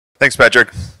Thanks, Patrick.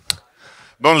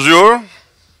 Bonjour.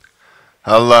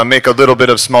 I'll make a little bit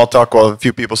of small talk while a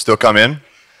few people still come in.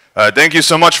 Thank you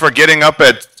so much for getting up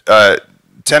at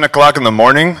 10 o'clock in the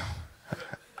morning.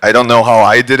 I don't know how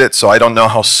I did it, so I don't know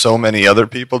how so many other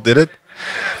people did it.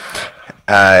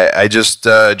 I just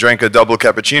drank a double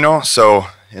cappuccino, so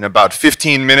in about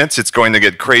 15 minutes it's going to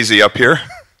get crazy up here.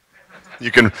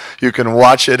 You can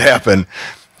watch it happen.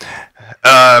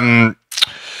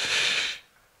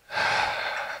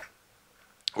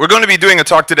 We're going to be doing a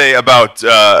talk today about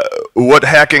what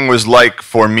hacking was like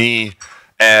for me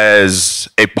as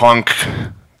a punk,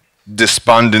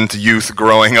 despondent youth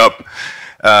growing up.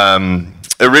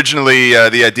 Originally,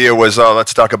 the idea was,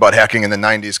 let's talk about hacking in the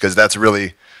 90s, because that's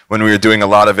really when we were doing a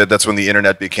lot of it. That's when the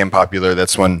internet became popular.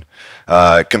 That's when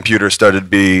computers started to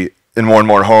be in more and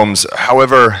more homes.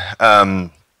 However,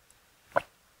 I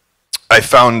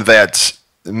found that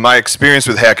my experience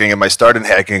with hacking and my start in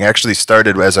hacking actually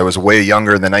started as I was way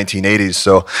younger in the 1980s.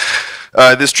 So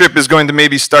this trip is going to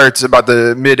maybe start about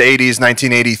the mid-80s,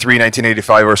 1983,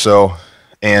 1985 or so,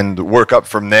 and work up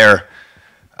from there.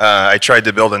 I tried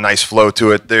to build a nice flow to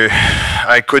it.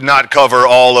 I could not cover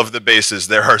all of the bases.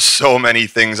 There are so many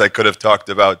things I could have talked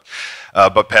about,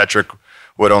 but Patrick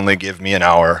would only give me an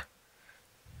hour.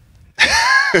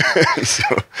 So,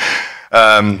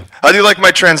 how do you like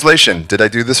my translation? Did I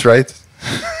do this right?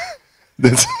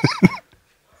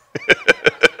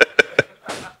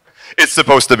 It's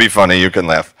supposed to be funny. You can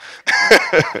laugh.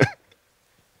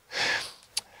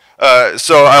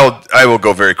 So I will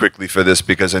go very quickly for this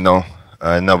because I know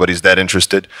nobody's that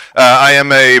interested. I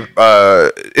am a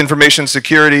information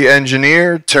security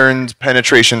engineer turned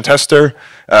penetration tester.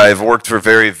 I've worked for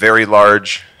very, very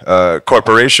large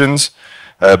corporations,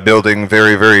 building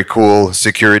very, very cool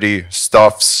security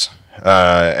stuffs.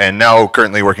 And now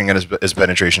currently working as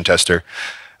penetration tester,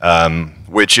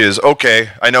 which is okay.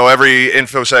 I know every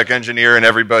InfoSec engineer and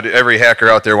every hacker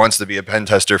out there wants to be a pen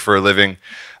tester for a living.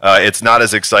 It's not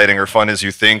as exciting or fun as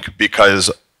you think because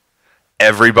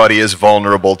everybody is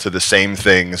vulnerable to the same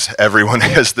things. Everyone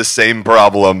has the same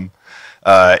problem.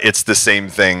 It's the same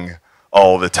thing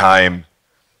all the time.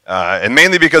 And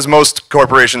mainly because most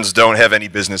corporations don't have any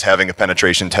business having a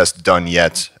penetration test done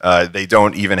yet. They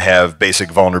don't even have basic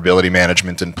vulnerability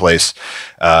management in place.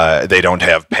 They don't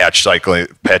have patch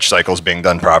cycles being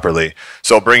done properly.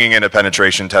 So bringing in a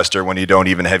penetration tester when you don't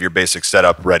even have your basic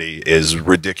setup ready is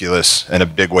ridiculous and a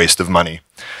big waste of money.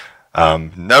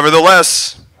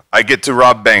 Nevertheless, I get to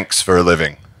rob banks for a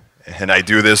living. And I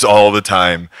do this all the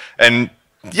time. And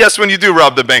yes, when you do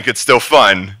rob the bank, it's still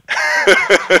fun.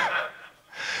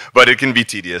 But it can be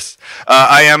tedious.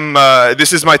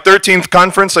 This is my 13th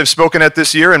conference I've spoken at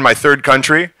this year in my third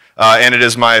country, and it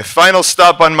is my final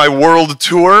stop on my world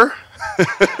tour.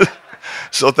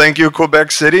 So thank you,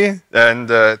 Quebec City, and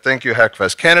thank you,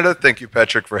 Hackfest Canada. Thank you,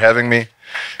 Patrick, for having me.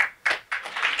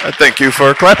 Thank you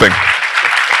for clapping.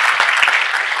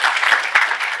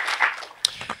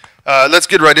 Let's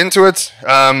get right into it.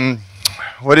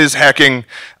 What is hacking?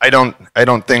 I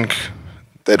don't think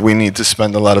that we need to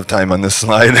spend a lot of time on this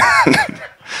slide.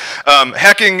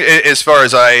 Hacking, as far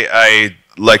as I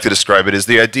like to describe it, is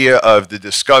the idea of the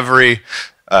discovery,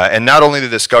 and not only the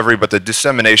discovery, but the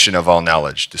dissemination of all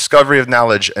knowledge. Discovery of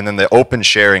knowledge, and then the open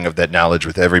sharing of that knowledge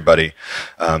with everybody.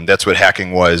 That's what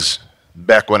hacking was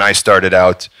back when I started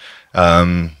out.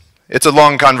 It's a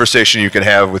long conversation you can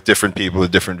have with different people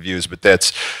with different views, but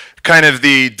that's kind of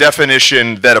the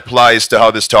definition that applies to how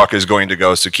this talk is going to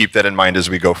go, so keep that in mind as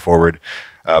we go forward.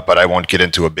 But I won't get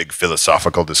into a big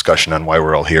philosophical discussion on why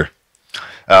we're all here.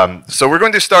 So we're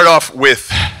going to start off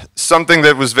with something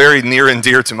that was very near and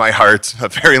dear to my heart a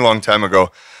very long time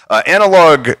ago.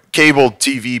 Analog cable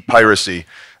TV piracy.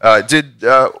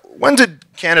 When did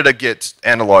Canada get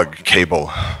analog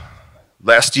cable?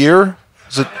 Last year?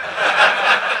 Is it?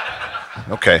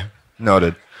 Okay,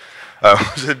 noted.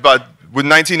 Was it about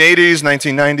 1980s,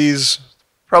 1990s?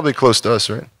 Probably close to us,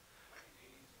 right?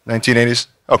 1980s?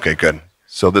 Okay, good.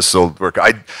 So this will work.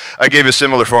 I gave a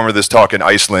similar form of this talk in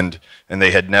Iceland, and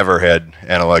they had never had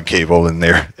analog cable, and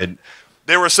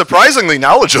they were surprisingly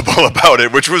knowledgeable about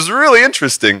it, which was really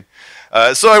interesting.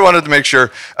 So I wanted to make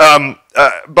sure.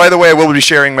 By the way, I will be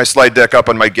sharing my slide deck up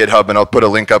on my GitHub, and I'll put a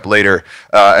link up later.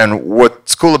 And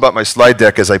what's cool about my slide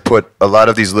deck is I put a lot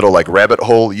of these little like rabbit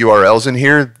hole URLs in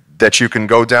here that you can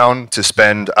go down to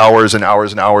spend hours and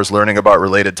hours and hours learning about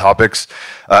related topics.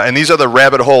 And these are the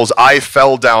rabbit holes I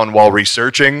fell down while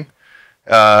researching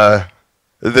the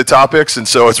topics, and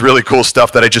so it's really cool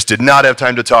stuff that I just did not have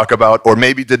time to talk about, or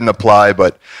maybe didn't apply,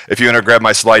 but if you want to grab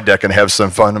my slide deck and have some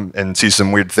fun and see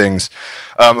some weird things.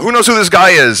 Who knows who this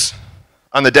guy is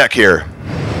on the deck here?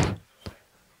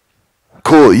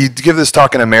 cool. You give this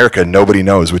talk in America, nobody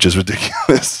knows, which is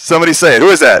ridiculous. Somebody say it. Who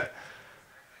is that?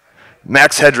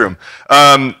 Max Headroom.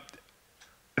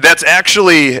 That's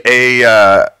actually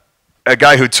a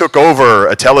guy who took over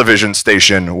a television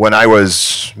station when I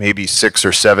was maybe 6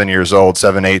 or 7 years old,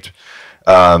 7, 8.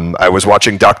 I was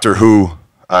watching Doctor Who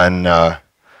on our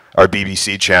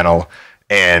BBC channel,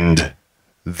 and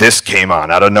this came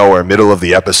on out of nowhere, middle of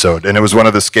the episode, and it was one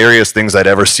of the scariest things I'd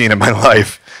ever seen in my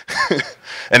life.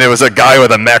 And it was a guy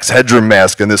with a Max Headroom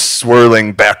mask and this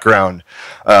swirling background,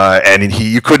 and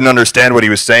you couldn't understand what he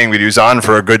was saying, but he was on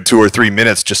for a good 2 or 3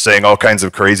 minutes just saying all kinds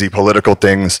of crazy political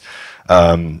things.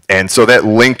 And so that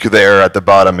link there at the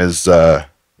bottom is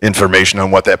information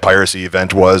on what that piracy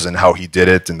event was and how he did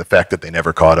it and the fact that they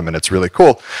never caught him, and it's really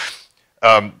cool.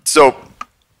 So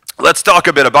let's talk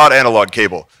a bit about analog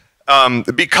cable.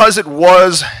 Because it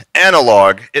was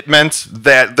analog, it meant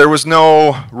that there was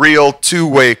no real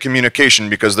two-way communication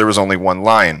because there was only one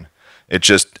line. It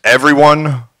just,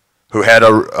 everyone who had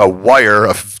a wire,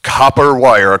 a copper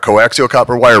wire, a coaxial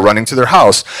copper wire running to their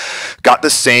house, got the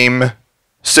same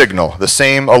signal, the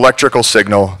same electrical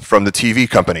signal from the TV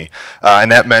company.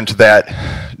 And that meant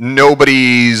that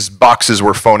nobody's boxes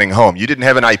were phoning home. You didn't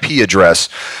have an IP address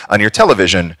on your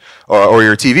television or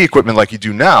your TV equipment like you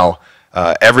do now.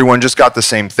 Everyone just got the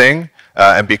same thing,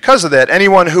 and because of that,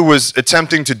 anyone who was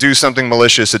attempting to do something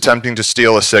malicious, attempting to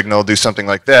steal a signal, do something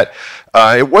like that,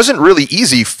 it wasn't really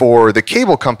easy for the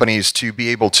cable companies to be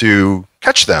able to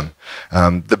catch them.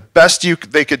 The best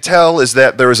they could tell is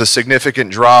that there was a significant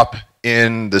drop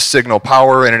in the signal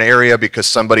power in an area because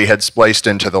somebody had spliced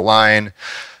into the line,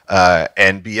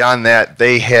 and beyond that,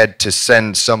 they had to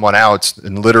send someone out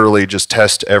and literally just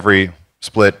test every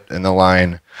split in the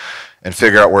line and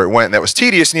figure out where it went. And that was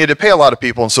tedious, and you had to pay a lot of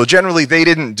people. And so generally, they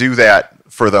didn't do that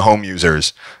for the home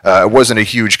users. It wasn't a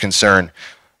huge concern.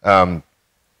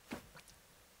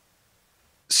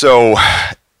 So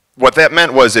what that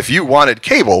meant was if you wanted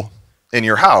cable in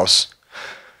your house,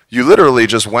 you literally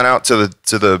just went out to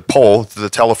the pole, to the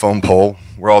telephone pole,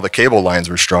 where all the cable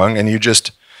lines were strung, and you just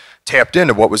tapped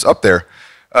into what was up there.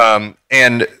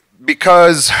 And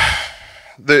because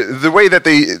the way that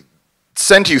they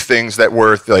sent you things that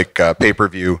were like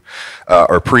pay-per-view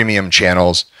or premium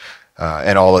channels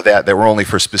and all of that were only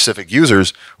for specific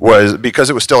users was because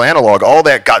it was still analog. All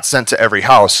that got sent to every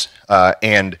house,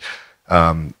 and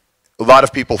a lot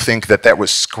of people think that that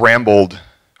was scrambled.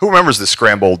 Who remembers the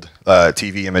scrambled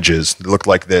TV images that looked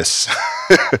like this?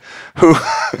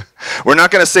 We're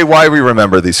not going to say why we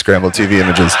remember these scrambled TV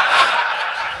images.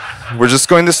 We're just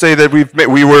going to say that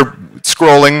we were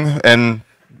scrolling and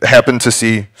happened to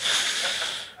see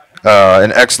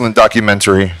an excellent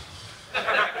documentary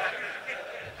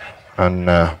on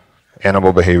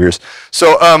animal behaviors.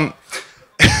 So I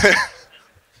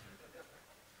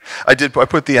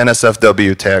put the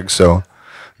NSFW tag, so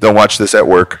don't watch this at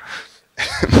work.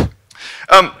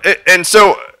 And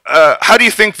so how do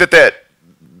you think that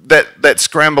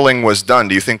scrambling was done?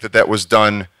 Do you think that was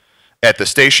done at the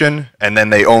station and then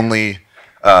they only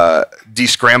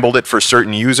descrambled it for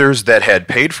certain users that had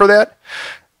paid for that?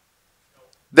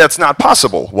 That's not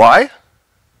possible. Why?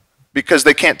 Because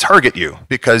they can't target you,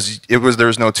 because there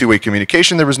was no two-way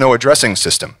communication, there was no addressing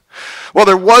system. Well,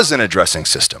 there was an addressing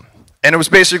system, and it was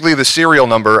basically the serial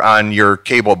number on your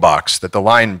cable box that the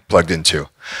line plugged into.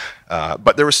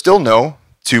 But there was still no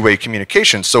two-way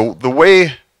communication. So the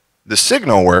way the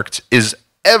signal worked is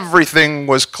everything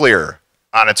was clear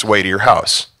on its way to your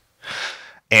house.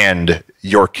 And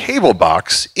your cable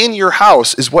box in your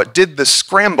house is what did the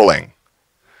scrambling.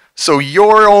 So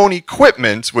your own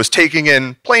equipment was taking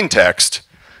in plain text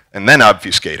and then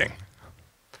obfuscating,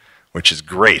 which is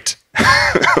great.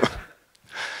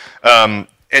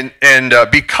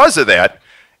 Because of that,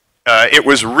 it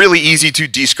was really easy to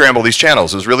descramble these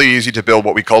channels. It was really easy to build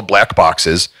what we called black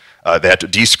boxes that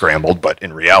descrambled, but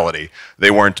in reality,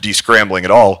 they weren't descrambling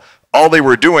at all. All they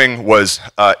were doing was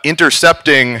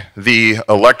intercepting the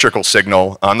electrical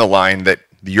signal on the line that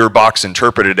your box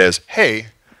interpreted as, hey,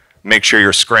 make sure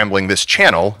you're scrambling this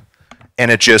channel, and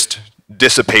it just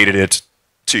dissipated it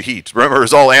to heat. Remember, it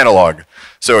was all analog.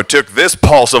 So it took this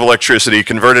pulse of electricity,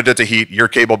 converted it to heat, your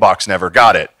cable box never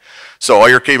got it. So all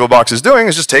your cable box is doing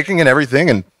is just taking in everything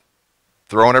and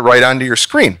throwing it right onto your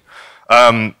screen.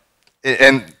 And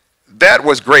that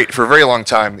was great for a very long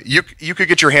time. You could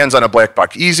get your hands on a black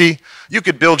box easy. You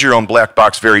could build your own black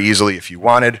box very easily if you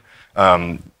wanted.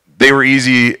 They were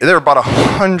easy. They were about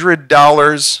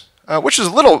 $100, which is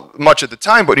a little much at the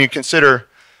time, but when you consider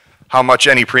how much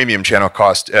any premium channel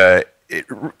cost, it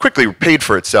quickly paid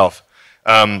for itself.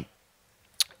 The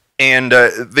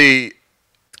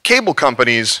cable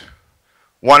companies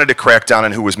wanted to crack down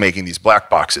on who was making these black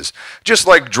boxes. Just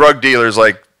like drug dealers,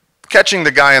 like catching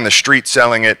the guy on the street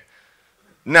selling it,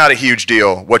 not a huge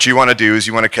deal. What you want to do is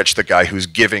you want to catch the guy who's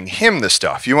giving him the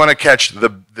stuff. You want to catch the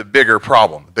bigger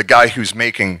problem, the guy who's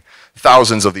making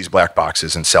thousands of these black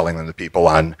boxes and selling them to people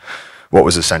on what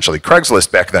was essentially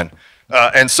Craigslist back then.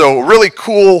 And so a really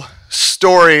cool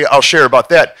story I'll share about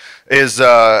that is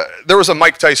there was a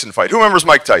Mike Tyson fight. Who remembers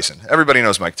Mike Tyson? Everybody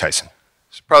knows Mike Tyson.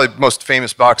 He's probably the most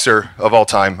famous boxer of all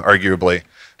time, arguably,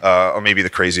 or maybe the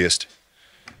craziest.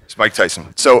 It's Mike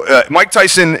Tyson. So Mike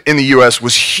Tyson in the US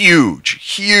was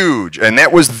huge, and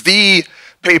that was the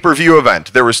pay-per-view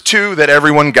event. There was two that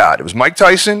everyone got. It was Mike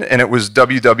Tyson and it was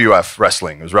WWF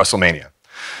wrestling. It was WrestleMania.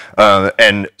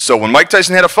 And so when Mike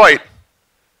Tyson had a fight,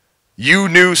 you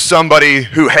knew somebody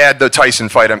who had the Tyson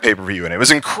fight on pay-per-view, and it was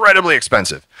incredibly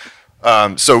expensive.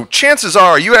 So chances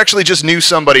are you actually just knew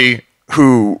somebody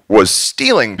who was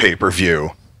stealing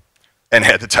pay-per-view and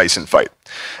had the Tyson fight.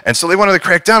 And so they wanted to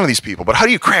crack down on these people. But how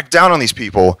do you crack down on these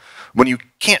people when you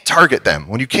can't target them,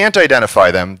 when you can't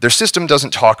identify them, their system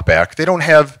doesn't talk back, they don't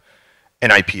have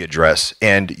an IP address,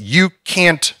 and you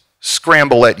can't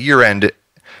scramble at your end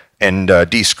and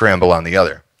de-scramble on the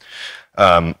other.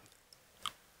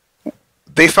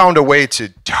 They found a way to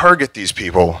target these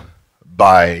people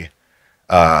by,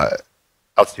 I'll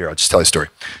just tell you a story.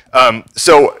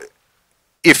 So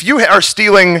if you are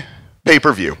stealing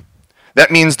pay-per-view, that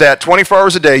means that 24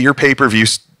 hours a day, your pay-per-view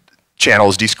channel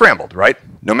is de-scrambled, right?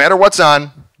 No matter what's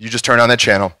on, you just turn on that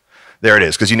channel. There it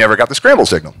is, because you never got the scramble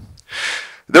signal.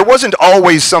 There wasn't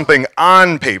always something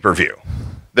on pay-per-view.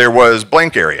 There was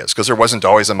blank areas, because there wasn't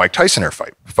always a Mike Tyson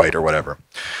fight or whatever.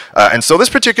 And so this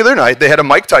particular night, they had a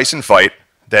Mike Tyson fight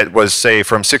that was, say,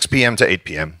 from 6 p.m. to 8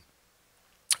 p.m.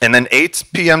 And then 8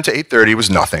 p.m. to 8:30 was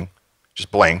nothing,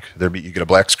 just blank. You get a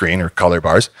black screen or color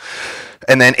bars.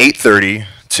 And then 8:30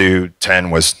 to 10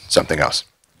 was something else.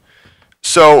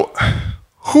 So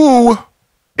who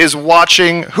is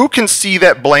watching, who can see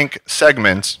that blank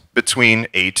segment between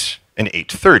 8 and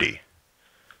 8:30?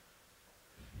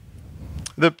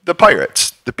 The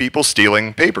pirates, the people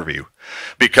stealing pay-per-view.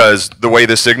 Because the way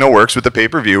the signal works with the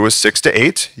pay-per-view is 6 to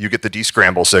 8, you get the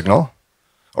de-scramble signal,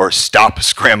 or stop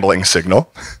scrambling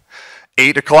signal.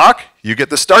 8 o'clock, you get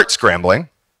the start scrambling.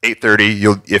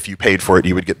 8:30, if you paid for it,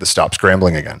 you would get the stop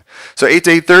scrambling again. So 8 to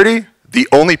 8:30, the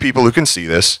only people who can see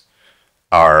this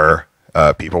are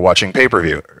people watching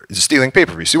pay-per-view, stealing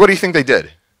pay-per-view. So what do you think they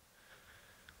did?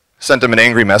 Sent them an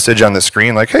angry message on the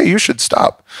screen like, hey, you should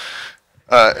stop.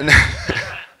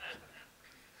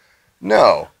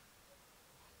 No.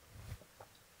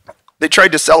 They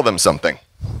tried to sell them something.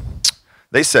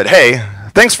 They said, hey,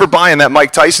 thanks for buying that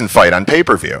Mike Tyson fight on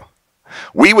pay-per-view.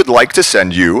 We would like to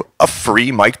send you a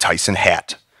free Mike Tyson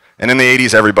hat. And in the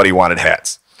 80s, everybody wanted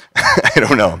hats. I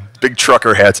don't know, big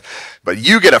trucker hats. But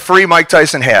you get a free Mike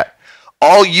Tyson hat.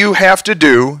 All you have to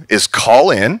do is call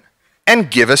in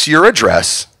and give us your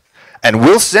address, and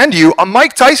we'll send you a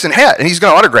Mike Tyson hat, and he's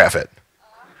going to autograph it.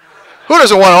 Who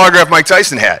doesn't want to autograph Mike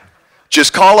Tyson hat?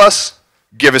 Just call us,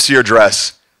 give us your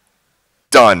address.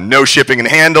 Done. No shipping and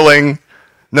handling,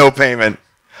 no payment.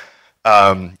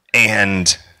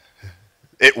 And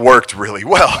it worked really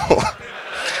well.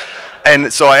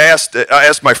 And so I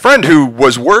asked my friend who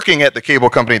was working at the cable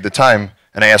company at the time,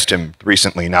 and I asked him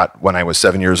recently, not when I was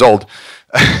 7 years old,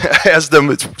 I asked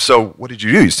him, so what did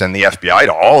you do? You send the FBI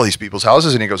to all these people's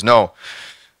houses? And he goes, no.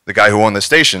 The guy who owned the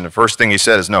station, the first thing he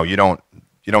said is, no, you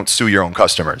don't sue your own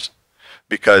customers.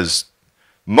 Because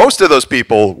most of those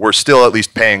people were still at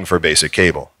least paying for basic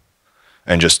cable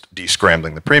and just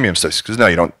de-scrambling the premium stuff. Because no,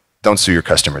 you don't sue your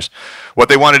customers. What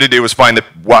they wanted to do was find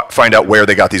out where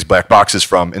they got these black boxes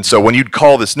from. And so when you'd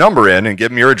call this number in and give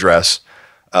them your address,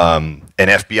 an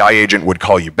FBI agent would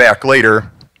call you back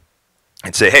later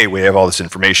and say, hey, we have all this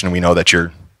information. We know that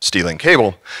you're stealing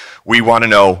cable. We want to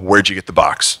know, where'd you get the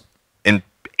box? And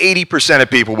 80% of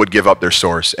people would give up their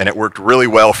source, and it worked really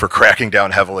well for cracking down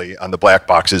heavily on the black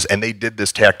boxes, and they did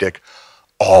this tactic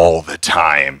all the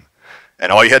time.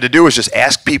 And all you had to do was just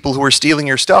ask people who were stealing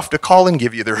your stuff to call and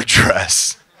give you their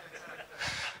address.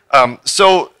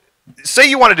 So say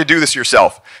you wanted to do this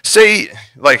yourself. Say,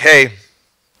 like, hey,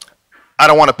 I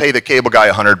don't want to pay the cable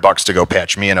guy $100 to go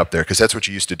patch me in up there, because that's what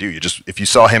you used to do. If you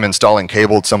saw him installing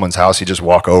cable at someone's house, you just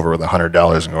walk over with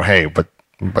 $100 and go, hey, but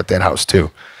that house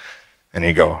too. And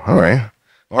he'd go, all right,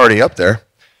 I'm already up there.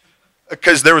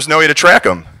 Because there was no way to track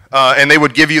them. And they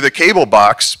would give you the cable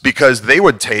box because they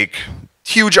would take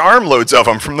huge armloads of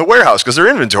them from the warehouse because their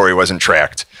inventory wasn't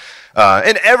tracked.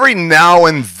 And every now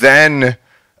and then,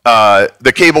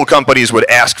 the cable companies would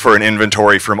ask for an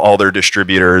inventory from all their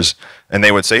distributors, and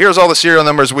they would say, here's all the serial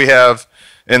numbers we have,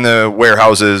 in the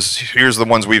warehouses. Here's the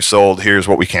ones we've sold. Here's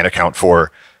what we can't account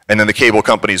for. And then the cable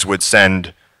companies would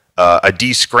send a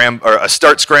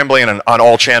start scrambling on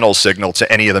all channels signal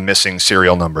to any of the missing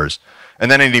serial numbers. And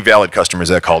then any valid customers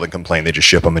that called and complained, they just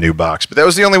ship them a new box. But that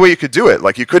was the only way you could do it.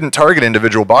 Like, you couldn't target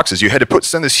individual boxes. You had to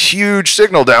send this huge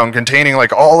signal down containing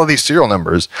like all of these serial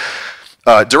numbers.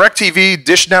 DirecTV,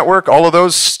 Dish Network, all of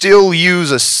those still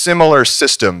use a similar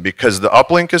system because the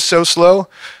uplink is so slow.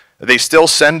 They still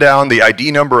send down the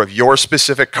ID number of your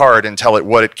specific card and tell it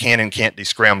what it can and can't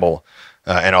descramble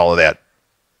and all of that.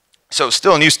 So it's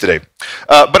still in use today.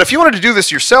 But if you wanted to do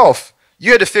this yourself,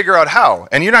 you had to figure out how.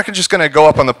 And you're not just going to go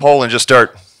up on the pole and just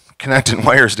start connecting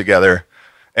wires together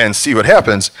and see what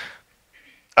happens.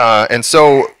 And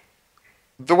so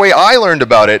the way I learned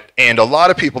about it, and a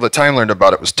lot of people at the time learned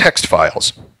about it, was text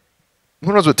files.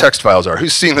 Who knows what text files are?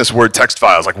 Who's seen this word text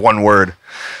files, like one word?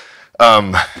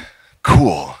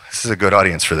 Cool. This is a good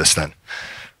audience for this then.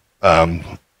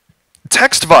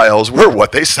 Text files were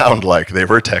what they sound like. They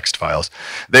were text files.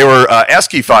 They were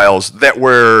ASCII files that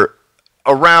were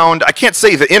around, I can't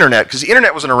say the internet, because the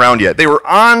internet wasn't around yet. They were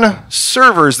on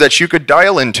servers that you could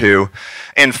dial into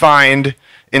and find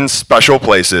in special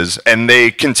places, and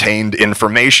they contained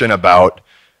information about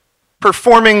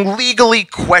performing legally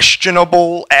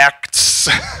questionable acts,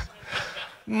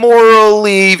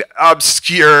 morally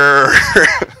obscure.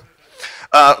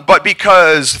 But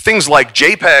because things like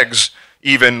JPEGs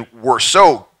even were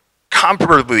so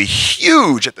comparably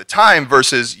huge at the time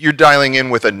versus you're dialing in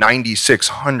with a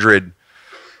 9600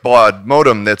 baud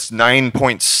modem that's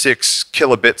 9.6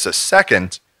 kilobits a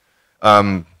second.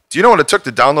 Do you know what it took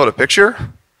to download a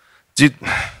picture?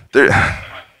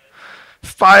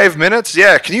 5 minutes?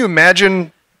 Yeah, can you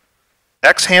imagine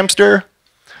X-Hamster?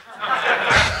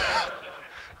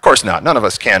 Of course not, none of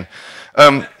us can.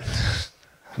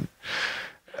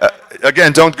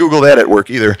 Again, don't Google that at work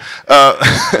either. You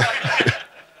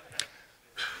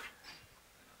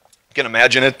can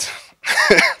imagine it.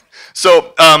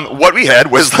 So what we had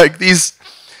was like these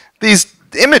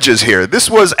images here. This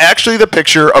was actually the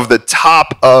picture of the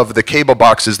top of the cable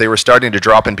boxes they were starting to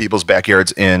drop in people's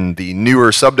backyards in the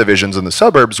newer subdivisions in the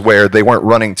suburbs where they weren't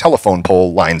running telephone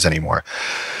pole lines anymore.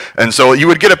 And so you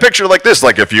would get a picture like this,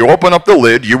 like if you open up the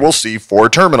lid, you will see 4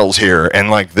 terminals here, and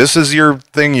like this is your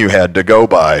thing you had to go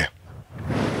by.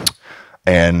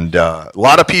 And a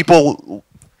lot of people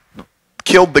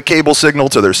killed the cable signal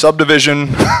to their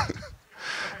subdivision.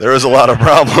 There was a lot of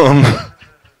problem.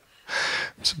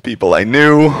 Some people I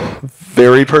knew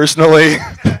very personally.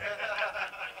 It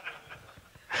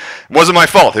wasn't my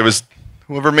fault. It was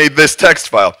whoever made this text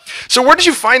file. So where did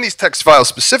you find these text files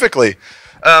specifically?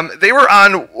 They were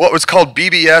on what was called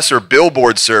BBS or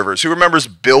billboard servers. Who remembers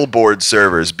billboard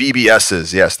servers?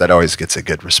 BBSs, yes, that always gets a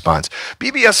good response.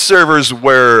 BBS servers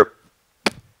were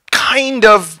kind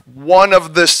of one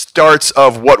of the starts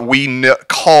of what we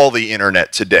call the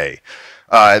internet today.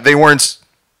 They weren't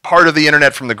part of the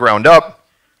internet from the ground up.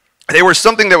 They were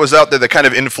something that was out there that kind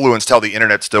of influenced how the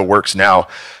internet still works now.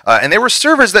 And they were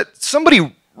servers that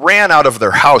somebody ran out of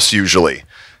their house usually.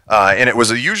 And it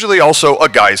was usually also a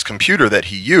guy's computer that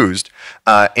he used.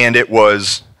 And it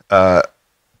was a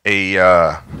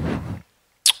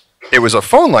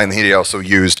phone line that he also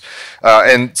used.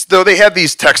 And though they had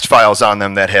these text files on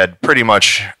them that had pretty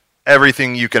much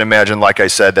everything you can imagine, like I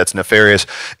said, that's nefarious,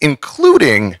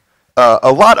 including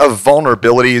a lot of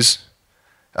vulnerabilities,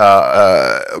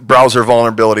 browser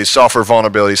vulnerabilities, software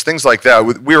vulnerabilities, things like that.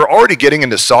 We were already getting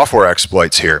into software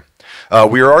exploits here.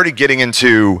 We were already getting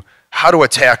into how to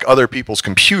attack other people's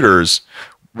computers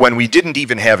when we didn't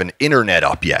even have an internet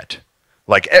up yet.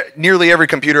 Like nearly every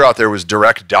computer out there was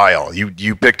direct dial.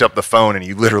 You picked up the phone and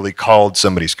you literally called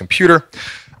somebody's computer.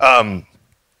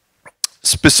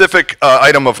 Specific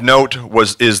item of note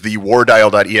is the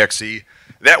wardial.exe.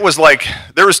 That was like,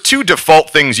 there was 2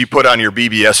 default things you put on your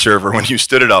BBS server when you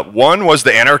stood it up. One was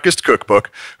the Anarchist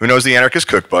Cookbook. Who knows the Anarchist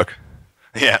Cookbook?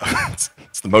 Yeah,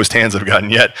 it's the most hands I've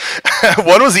gotten yet.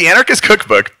 One was the Anarchist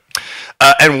Cookbook,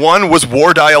 and one was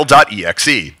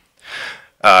wardial.exe.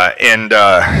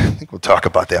 I think we'll talk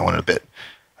about that one in a bit.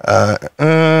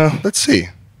 Let's see.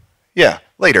 Yeah,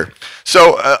 later.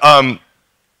 So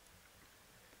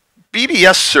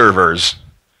BBS servers,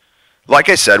 like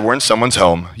I said, were in someone's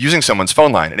home using someone's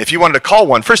phone line. And if you wanted to call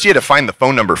one, first you had to find the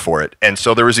phone number for it. And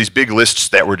so there was these big lists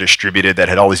that were distributed that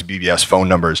had all these BBS phone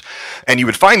numbers. And you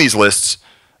would find these lists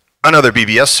on other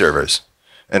BBS servers.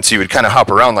 And so you would kind of hop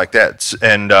around like that.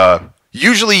 And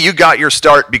usually you got your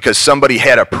start because somebody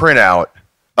had a printout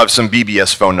of some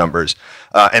BBS phone numbers.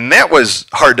 And that was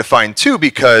hard to find too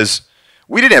because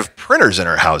we didn't have printers in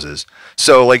our houses.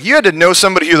 So like you had to know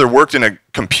somebody who either worked in a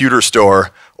computer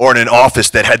store or in an office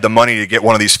that had the money to get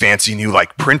one of these fancy new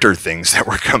like printer things that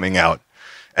were coming out.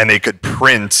 And they could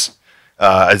print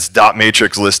a dot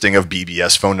matrix listing of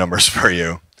BBS phone numbers for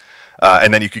you.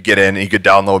 And then you could get in and you could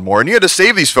download more. And you had to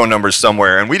save these phone numbers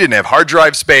somewhere. And we didn't have hard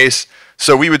drive space.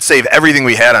 So we would save everything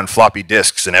we had on floppy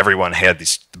disks. And everyone had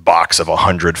this box of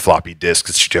 100 floppy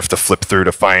disks that you have to flip through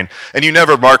to find. And you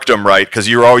never marked them right because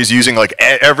you were always using like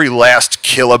every last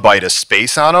kilobyte of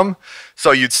space on them.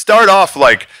 So you'd start off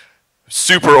like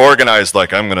super organized,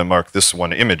 like I'm going to mark this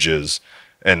one images.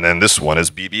 And then this one is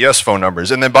BBS phone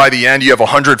numbers. And then by the end, you have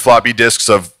 100 floppy disks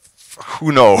of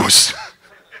who knows.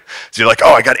 So you're like,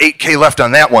 oh, I got 8K left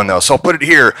on that one, though, so I'll put it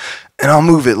here, and I'll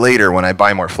move it later when I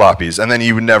buy more floppies. And then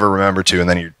you would never remember to, and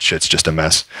then your shit's just a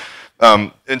mess.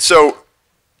 And so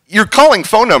you're calling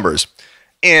phone numbers.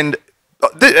 And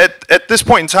at this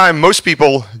point in time, most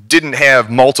people didn't have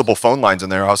multiple phone lines in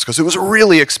their house because it was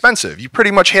really expensive. You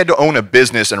pretty much had to own a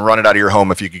business and run it out of your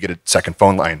home if you could get a second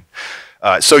phone line.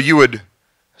 So you would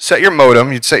set your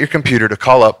modem, you'd set your computer to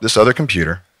call up this other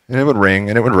computer, and it would ring,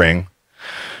 and it would ring.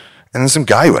 And then some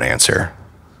guy would answer.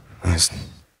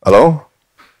 Hello?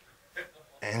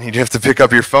 And you'd have to pick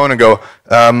up your phone and go,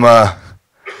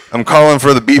 I'm calling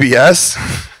for the BBS.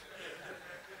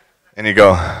 And he'd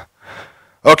go,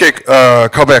 okay,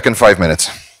 call back in 5 minutes.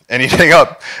 And he'd hang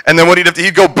up. And then what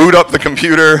he'd go boot up the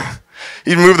computer.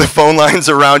 He'd move the phone lines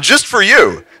around just for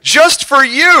you. Just for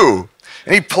you.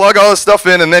 And he'd plug all this stuff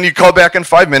in, and then you'd call back in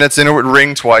 5 minutes, and it would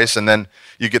ring twice, and then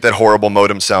you get that horrible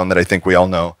modem sound that I think we all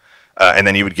know. And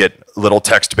then you would get a little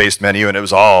text-based menu, and there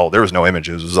was no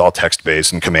images. It was all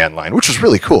text-based and command line, which was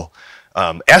really cool.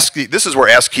 This is where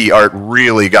ASCII art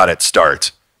really got its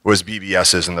start, was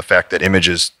BBSs and the fact that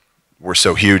images were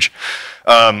so huge.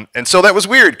 And so that was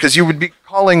weird, because you would be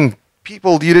calling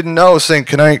people you didn't know, saying,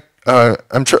 can I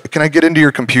get into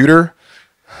your computer?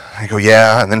 I go,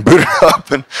 yeah, and then boot it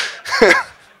up, and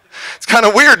it's kind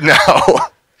of weird now.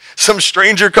 Some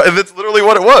stranger, that's literally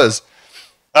what it was.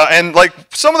 And like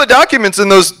some of the documents in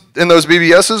those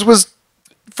BBSs was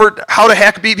for how to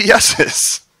hack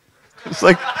BBSs. It's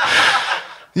like,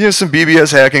 you have some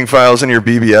BBS hacking files in your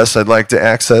BBS I'd like to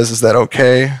access. Is that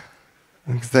okay?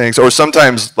 Thanks. Or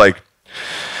sometimes, like,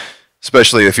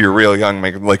 especially if you're real young,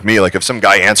 like me, like if some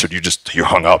guy answered, you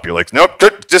hung up. You're like, nope,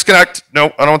 disconnect. No,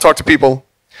 I don't want to talk to people.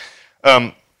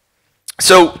 Let's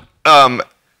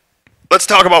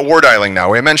talk about wardialing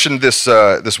now. We mentioned this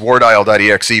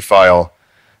wardial.exe file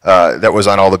that was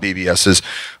on all the BBSs.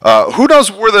 Who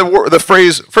knows where the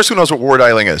phrase, first who knows what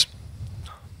wardialing is?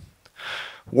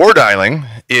 Wardialing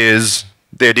is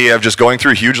the idea of just going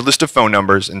through a huge list of phone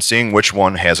numbers and seeing which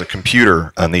one has a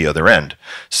computer on the other end.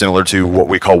 Similar to what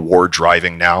we call war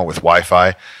driving now with Wi-Fi,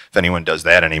 if anyone does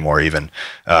that anymore even,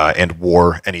 and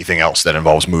war, anything else that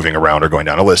involves moving around or going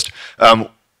down a list.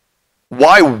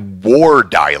 Why war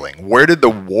dialing? Where did the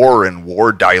war and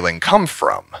war dialing come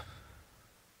from?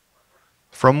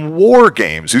 From war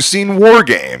games. Who's seen war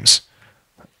games?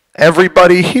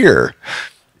 Everybody here.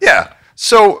 Yeah,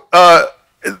 so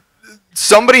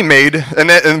somebody made,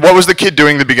 and what was the kid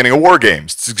doing at the beginning of war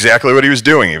games? It's exactly what he was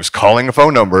doing. He was calling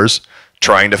phone numbers,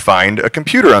 trying to find a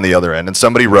computer on the other end, and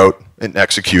somebody wrote an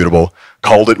executable,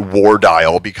 called it war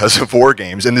dial because of war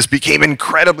games, and this became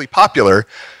incredibly popular.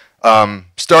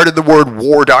 Started the word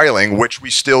war dialing, which we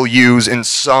still use in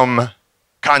some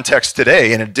context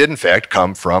today, and it did in fact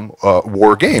come from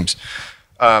war games.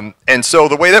 And so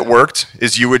the way that worked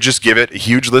is you would just give it a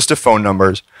huge list of phone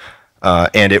numbers,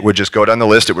 and it would just go down the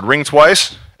list. It would ring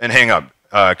twice and hang up,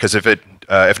 because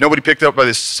if nobody picked up by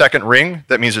the second ring,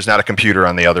 that means there's not a computer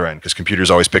on the other end, because computers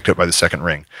always picked up by the second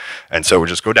ring. And so it would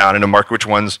just go down and mark which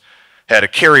ones had a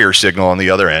carrier signal on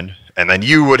the other end, and then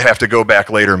you would have to go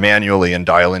back later manually and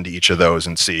dial into each of those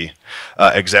and see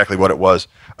exactly what it was.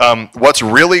 What's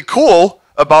really cool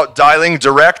about dialing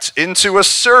direct into a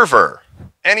server?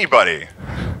 Anybody?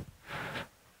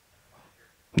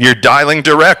 You're dialing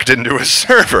direct into a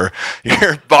server.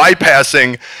 You're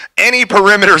bypassing any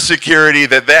perimeter security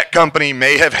that company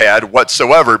may have had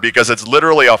whatsoever, because it's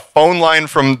literally a phone line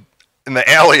from in the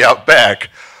alley out back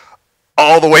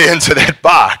all the way into that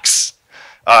box.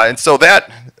 And so that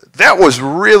was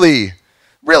really,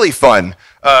 really fun,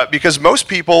 because most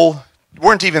people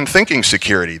weren't even thinking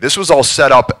security. This was all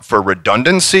set up for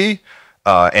redundancy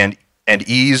and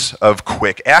ease of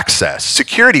quick access.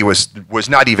 Security was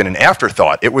not even an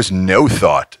afterthought. It was no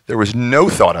thought. There was no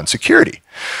thought on security.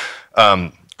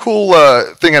 Cool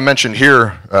thing I mentioned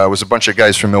here was a bunch of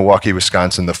guys from Milwaukee,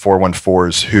 Wisconsin, the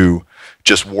 414s, who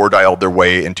just war dialed their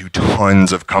way into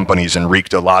tons of companies and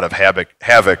wreaked a lot of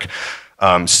havoc.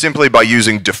 simply by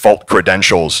using default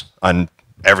credentials on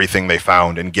everything they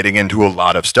found and getting into a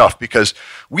lot of stuff, because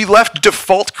we left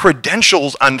default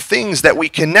credentials on things that we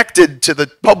connected to the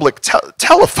public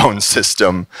telephone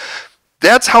system.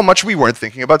 That's how much we weren't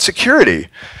thinking about security.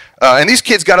 And these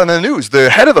kids got on the news.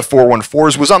 The head of the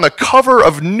 414s was on the cover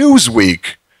of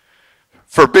Newsweek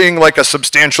for being like a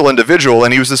substantial individual,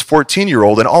 and he was this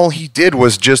 14-year-old, and all he did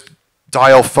was just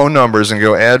dial phone numbers and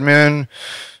go, admin,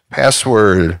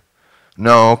 password.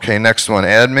 No, okay, next one,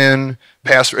 admin,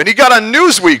 password. And he got on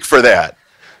Newsweek for that.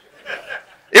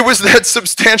 It was that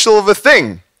substantial of a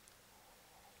thing.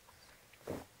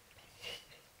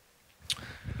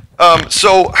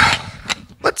 So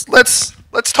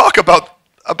let's talk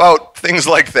about things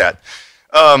like that.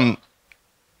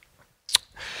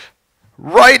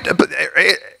 Right,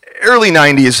 early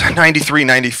 90s, 93,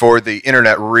 94, the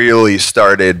internet really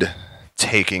started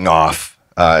taking off,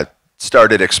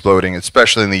 started exploding,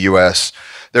 especially in the US.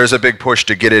 There's a big push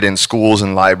to get it in schools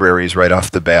and libraries right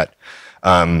off the bat.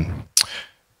 AOL,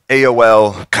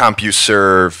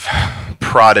 CompuServe,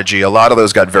 Prodigy, a lot of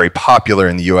those got very popular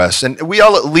in the US. And we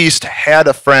all at least had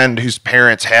a friend whose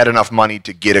parents had enough money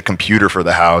to get a computer for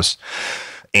the house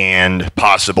and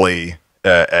possibly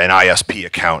an ISP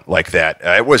account like that.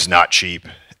 It was not cheap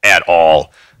at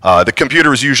all. The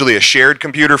computer was usually a shared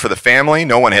computer for the family.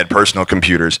 No one had personal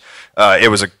computers.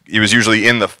 It was usually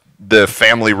in the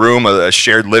family room, a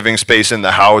shared living space in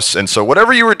the house. And so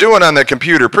whatever you were doing on that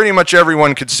computer, pretty much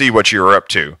everyone could see what you were up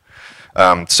to.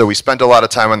 So we spent a lot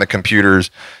of time on the computers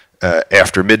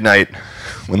after midnight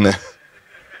when the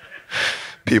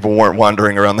people weren't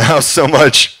wandering around the house so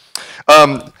much.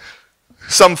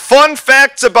 Some fun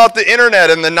facts about the internet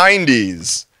in the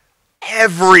 90s.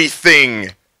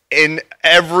 Everything in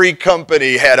every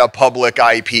company had a public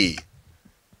IP.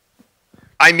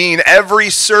 I mean, every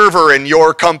server in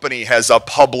your company has a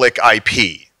public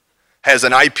IP. Has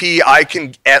an IP I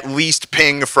can at least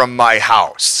ping from my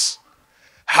house.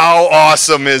 How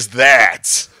awesome is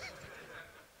that?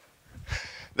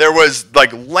 There was,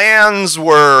 like, LANs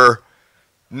were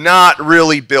not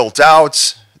really built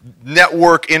out.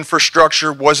 Network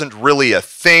infrastructure wasn't really a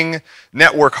thing.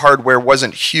 Network hardware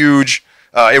wasn't huge.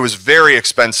 It was very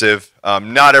expensive.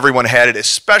 Not everyone had it,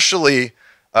 especially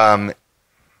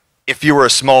if you were a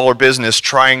smaller business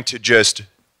trying to just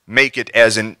make it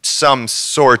as in some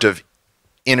sort of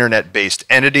internet-based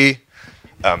entity.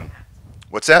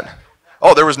 What's that?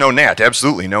 Oh, there was no NAT.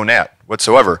 Absolutely no NAT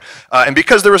whatsoever. And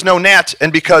because there was no NAT,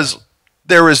 and because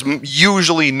there was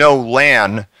usually no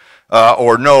LAN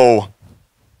or no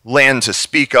LAN to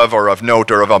speak of, or of note,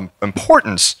 or of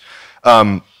importance,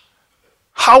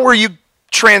 how were you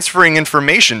transferring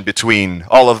information between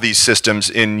all of these systems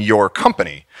in your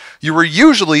company? You were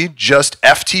usually just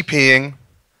FTPing,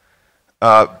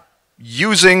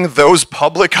 using those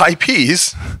public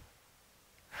IPs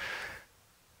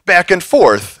back and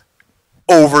forth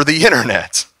over the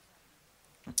internet.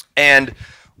 And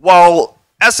while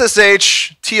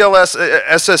SSH, TLS,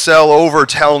 SSL over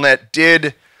Telnet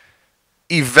did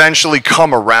eventually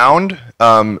come around,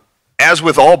 as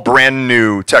with all brand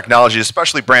new technologies,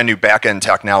 especially brand new back-end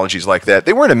technologies like that,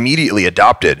 they weren't immediately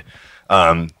adopted.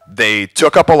 They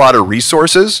took up a lot of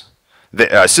resources,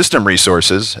 system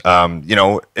resources, you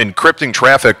know, encrypting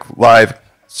traffic live.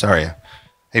 Sorry.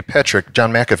 Hey, Patrick,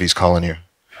 John McAfee's calling you.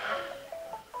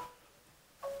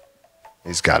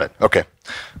 He's got it. Okay.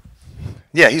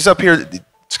 Yeah, he's up here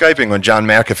Skyping with John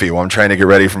McAfee while I'm trying to get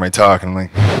ready for my talk. And I'm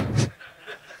like,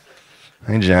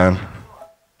 hey, John.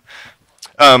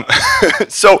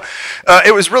 So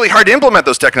it was really hard to implement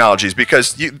those technologies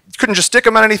because you couldn't just stick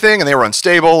them on anything, and they were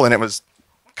unstable, and it was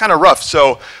kind of rough.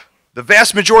 So the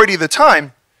vast majority of the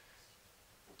time,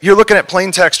 you're looking at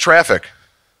plain text traffic,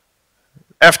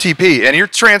 FTP, and you're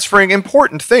transferring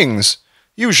important things,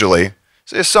 usually.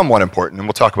 So it's somewhat important, and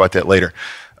we'll talk about that later.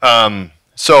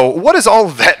 So what does all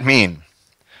of that mean?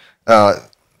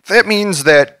 That means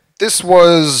that this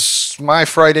was my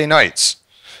Friday nights.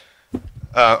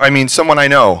 I mean, someone I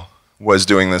know was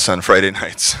doing this on Friday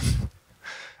nights.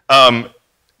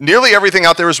 Nearly everything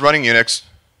out there is running Unix.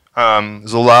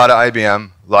 There's a lot of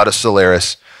IBM, a lot of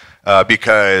Solaris,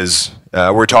 because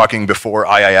we're talking before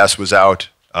IIS was out.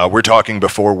 We're talking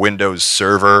before Windows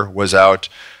Server was out.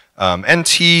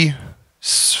 NT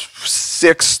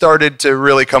 6 started to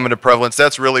really come into prevalence.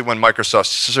 That's really when Microsoft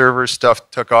Server stuff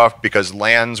took off because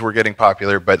LANs were getting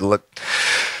popular, but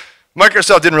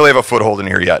Microsoft didn't really have a foothold in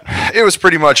here yet. It was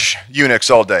pretty much Unix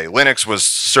all day. Linux was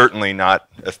certainly not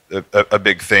a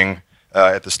big thing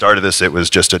at the start of this. It was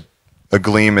just a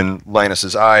gleam in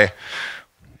Linus's eye.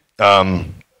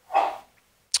 And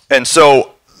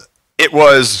so it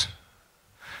was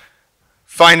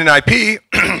find an IP,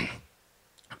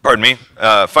 pardon me,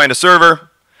 find a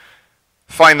server,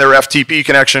 find their FTP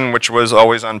connection, which was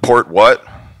always on port what?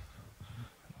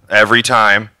 Every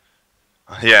time.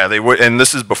 Yeah, they would, and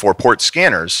this is before port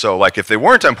scanners. So like if they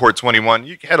weren't on port 21,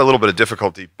 you had a little bit of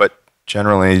difficulty, but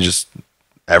generally just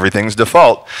everything's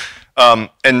default.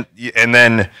 And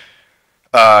then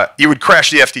you would crash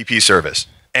the FTP service.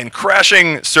 And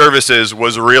crashing services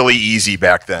was really easy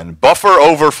back then. Buffer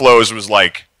overflows was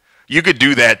like, you could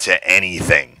do that to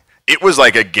anything. It was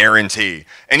like a guarantee.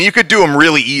 And you could do them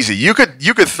really easy. You could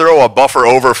throw a buffer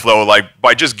overflow like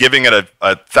by just giving it a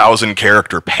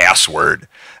 1,000-character password,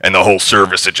 and the whole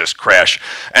service would just crash.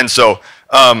 And so,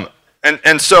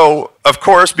 so, of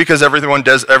course, because everyone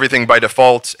does everything by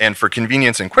default and for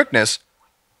convenience and quickness,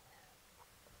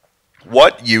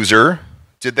 what user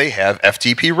did they have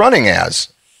FTP running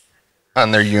as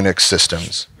on their Unix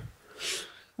systems?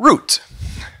 Root.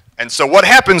 And so what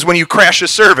happens when you crash a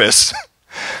service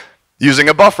using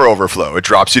a buffer overflow? It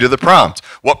drops you to the prompt.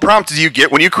 What prompt do you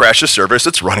get when you crash a service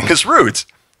that's running as root?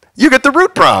 You get the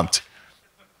root prompt.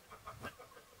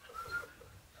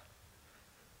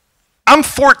 I'm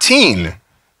 14,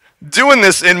 doing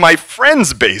this in my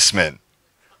friend's basement,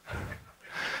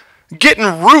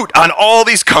 getting root on all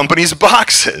these companies'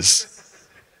 boxes.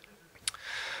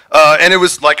 And it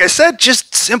was, like I said,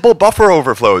 just simple buffer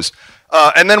overflows.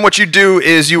 And then what you do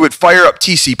is you would fire up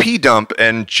TCP dump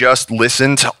and just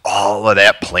listen to all of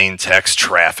that plain text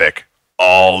traffic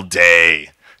all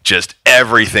day. Just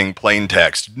everything plain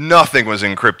text. Nothing was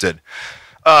encrypted.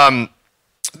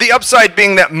 The upside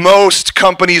being that most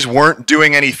companies weren't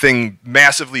doing anything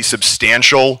massively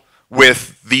substantial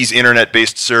with these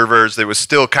internet-based servers. There was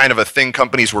still kind of a thing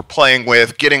companies were playing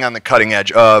with, getting on the cutting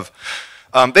edge of.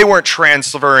 They weren't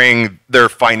transferring their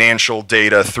financial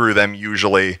data through them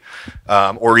usually,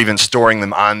 or even storing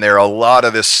them on there. A lot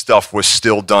of this stuff was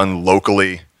still done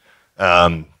locally,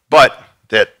 but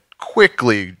that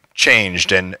quickly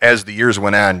changed. And as the years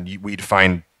went on, we'd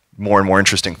find more and more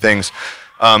interesting things.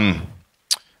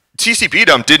 TCP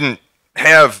dump didn't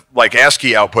have like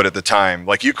ASCII output at the time.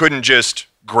 Like you couldn't just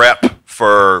grep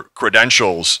for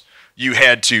credentials. You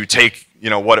had to take, you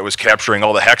know, what it was capturing,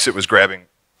 all the hex it was grabbing,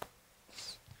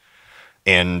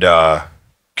 and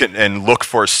look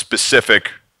for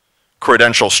specific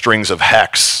credential strings of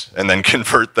hex and then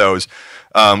convert those,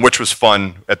 which was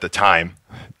fun at the time.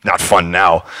 Not fun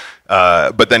now.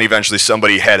 But then eventually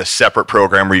somebody had a separate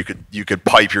program where you could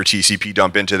pipe your TCP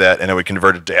dump into that, and it would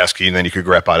convert it to ASCII, and then you could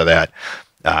grep out of that.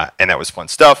 And that was fun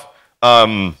stuff.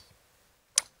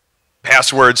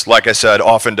 Passwords, like I said,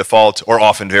 often default or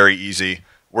often very easy.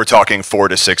 We're talking 4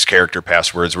 to 6 character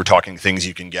passwords. We're talking things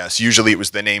you can guess. Usually it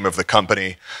was the name of the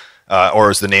company or it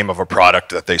was the name of a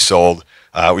product that they sold.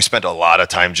 We spent a lot of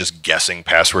time just guessing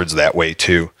passwords that way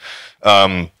too.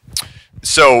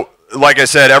 So, like I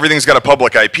said, everything's got a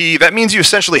public IP. That means you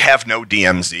essentially have no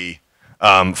DMZ.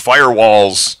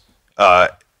 Firewalls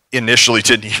initially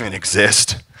didn't even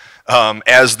exist.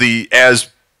 As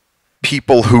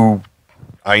people who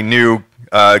I knew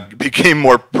became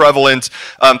more prevalent,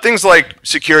 things like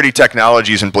security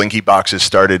technologies and blinky boxes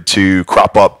started to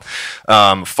crop up.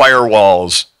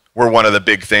 Firewalls were one of the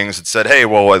big things that said, hey,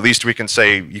 well, at least we can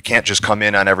say you can't just come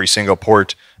in on every single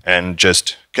port and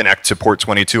just connect to port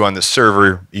 22 on this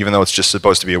server, even though it's just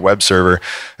supposed to be a web server.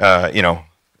 You know,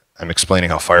 I'm explaining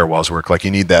how firewalls work, like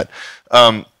you need that.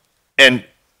 And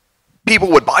people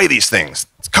would buy these things.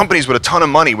 Companies with a ton of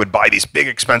money would buy these big,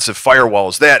 expensive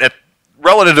firewalls that,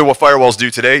 relative to what firewalls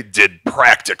do today, did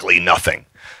practically nothing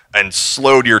and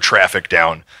slowed your traffic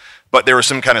down. But there was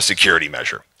some kind of security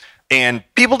measure. And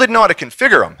people didn't know how to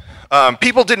configure them.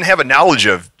 People didn't have a knowledge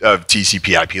of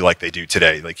TCP IP like they do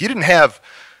today. Like, you didn't have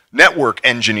network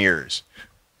engineers.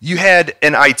 You had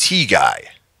an IT guy.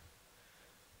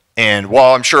 And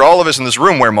while I'm sure all of us in this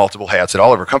room wear multiple hats at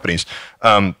all of our companies,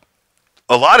 a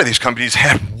lot of these companies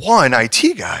had one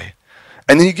IT guy.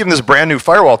 And then you give them this brand new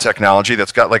firewall technology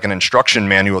that's got like an instruction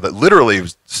manual that literally it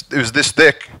was this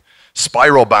thick,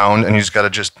 spiral bound, and you just got to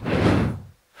just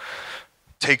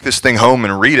take this thing home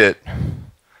and read it,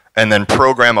 and then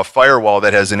program a firewall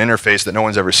that has an interface that no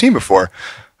one's ever seen before.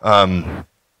 One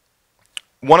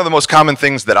of the most common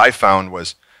things that I found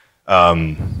was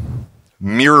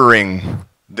mirroring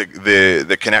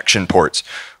the connection ports,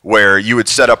 where you would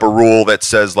set up a rule that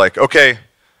says like, okay,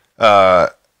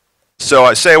 so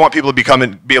I say I want people to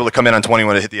be able to come in on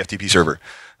 21 to hit the FTP server.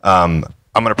 I'm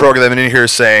going to program them in here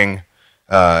saying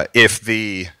if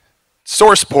the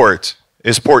source port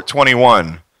is port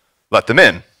 21, let them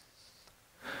in.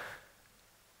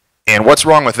 And what's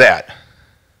wrong with that?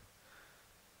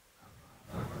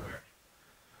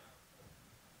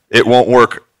 It won't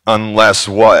work unless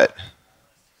what?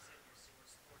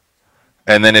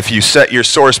 And then if you set your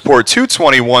source port to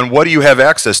 21, what do you have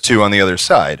access to on the other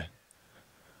side?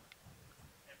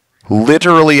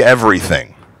 Literally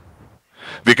everything.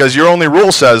 Because your only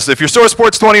rule says, if your source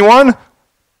port's 21,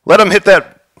 let them hit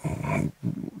that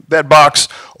box,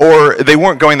 or they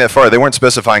weren't going that far. They weren't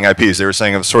specifying IPs. They were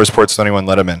saying if source port's 21,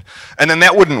 let them in. And then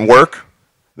that wouldn't work.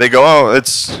 They go, oh, or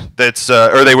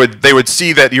they would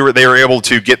see that they were able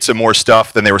to get to more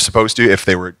stuff than they were supposed to if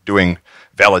they were doing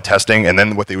valid testing. And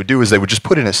then what they would do is they would just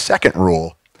put in a second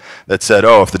rule that said,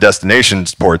 oh, if the destination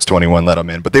port's 21, let them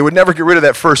in. But they would never get rid of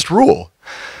that first rule.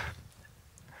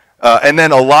 And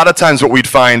then a lot of times what we'd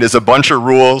find is a bunch of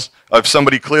rules of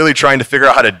somebody clearly trying to figure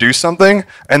out how to do something,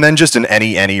 and then just an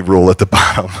any rule at the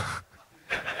bottom.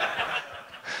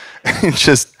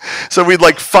 So we'd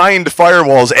like find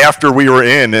firewalls after we were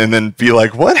in and then be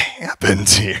like, what happened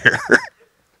here?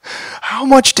 How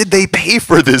much did they pay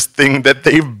for this thing that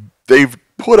they've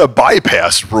put a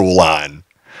bypass rule on?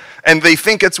 And they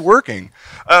think it's working.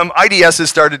 IDS has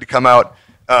started to come out,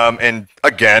 and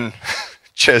again,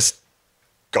 just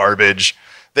garbage.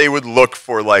 They would look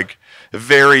for like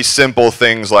very simple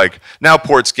things like, now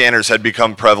port scanners had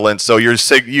become prevalent, so your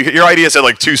IDS had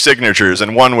like 2 signatures,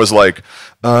 and one was like,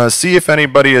 see if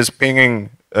anybody is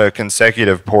pinging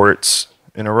consecutive ports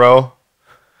in a row,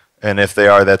 and if they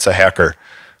are, that's a hacker.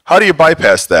 How do you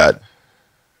bypass that?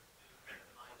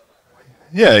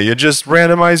 Yeah, you just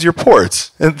randomize your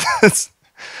ports.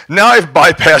 Now I've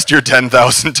bypassed your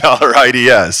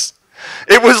 $10,000 IDS.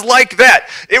 It was like that.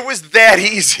 It was that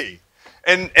easy.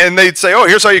 And they'd say, oh,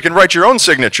 here's how you can write your own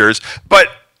signatures. But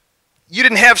you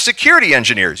didn't have security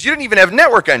engineers. You didn't even have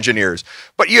network engineers.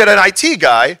 But you had an IT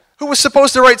guy who was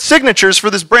supposed to write signatures for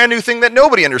this brand new thing that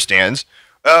nobody understands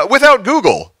without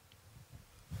Google.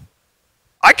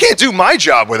 I can't do my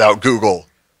job without Google.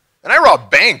 And I rob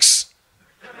banks.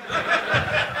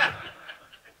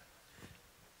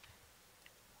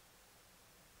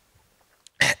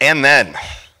 And then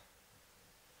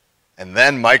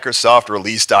Microsoft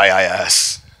released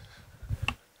IIS.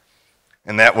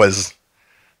 And that was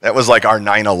like our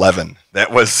 9/11.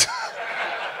 That was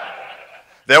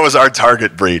our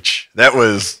target breach. That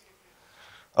was,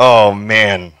 oh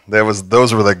man,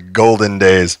 those were the golden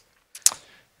days.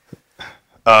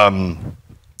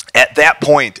 At that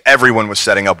point, everyone was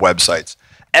setting up websites.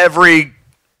 Every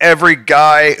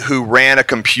guy who ran a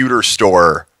computer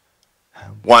store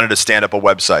wanted to stand up a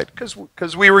website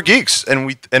because we were geeks and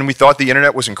we thought the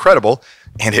internet was incredible,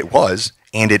 and it was,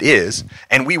 and it is,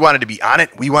 and we wanted to be on it.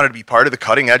 We wanted to be part of the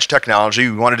cutting edge technology.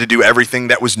 We wanted to do everything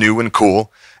that was new and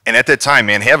cool. And at that time,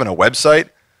 man, having a website,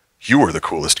 you were the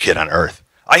coolest kid on earth.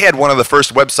 I had one of the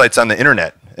first websites on the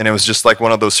internet, and it was just like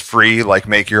one of those free, like,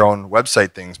 make your own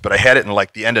website things. But I had it in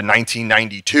like the end of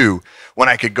 1992 when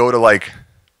I could go to like,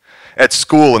 at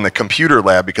school in the computer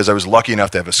lab, because I was lucky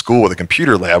enough to have a school with a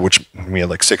computer lab, which we had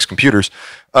like 6 computers.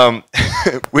 I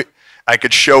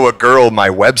could show a girl my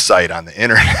website on the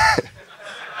internet.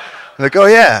 Like, oh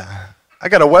yeah, I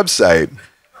got a website.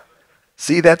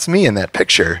 See, that's me in that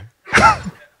picture.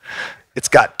 It's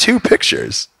got 2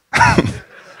 pictures.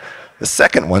 The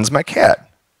second one's my cat.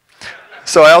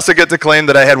 So I also get to claim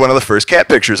that I had one of the first cat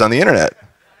pictures on the internet.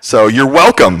 So you're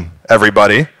welcome,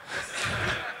 everybody.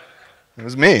 It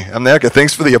was me. I'm the hacker.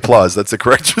 Thanks for the applause. That's the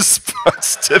correct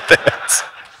response to that.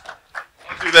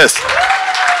 I'll do this.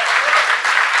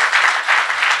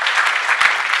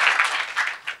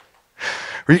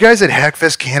 Were you guys at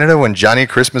Hackfest Canada when Johnny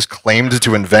Christmas claimed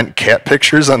to invent cat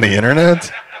pictures on the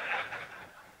internet?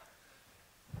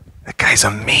 That guy's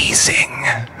amazing.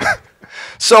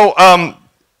 So,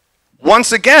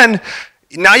 once again,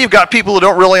 now you've got people who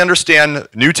don't really understand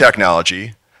new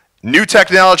technology. New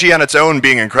technology on its own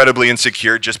being incredibly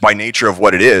insecure just by nature of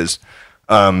what it is.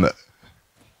 The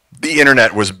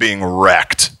internet was being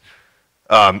wrecked.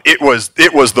 It was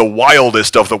the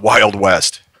wildest of the Wild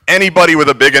West. Anybody with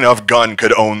a big enough gun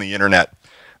could own the internet.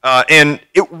 And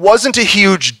it wasn't a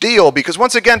huge deal because,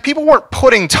 once again, people weren't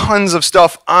putting tons of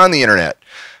stuff on the internet.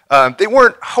 They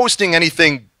weren't hosting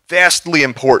anything vastly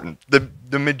important.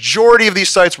 The majority of these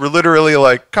sites were literally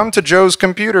like, come to Joe's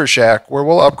Computer Shack where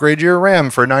we'll upgrade your RAM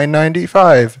for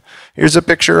 $9.95. Here's a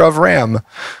picture of RAM.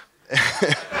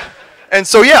 And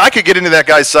so, yeah, I could get into that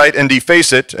guy's site and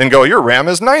deface it and go, your RAM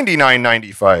is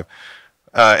 $99.95.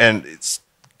 And it's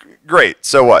great.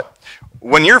 So what?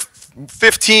 When you're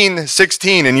 15,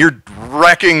 16, and you're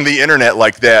wrecking the internet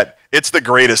like that, it's the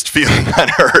greatest feeling on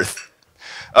earth.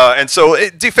 And so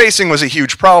defacing was a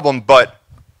huge problem, but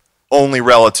only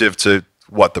relative to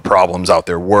what the problems out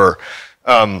there were.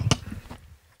 One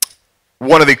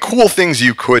of the cool things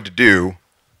you could do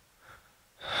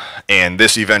and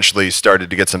this eventually started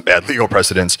to get some bad legal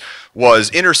precedents, was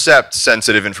intercept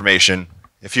sensitive information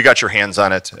if you got your hands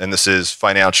on it, and this is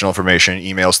financial information,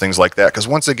 emails, things like that, because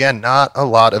once again, not a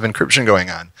lot of encryption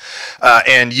going on.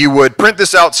 And you would print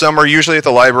this out somewhere, usually at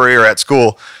the library or at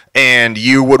school, and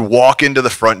you would walk into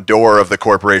the front door of the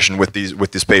corporation with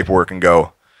this paperwork and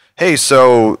go, hey,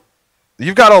 so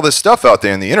you've got all this stuff out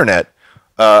there on the internet.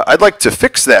 I'd like to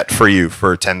fix that for you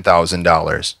for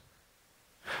 $10,000.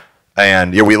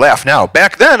 And we laugh now.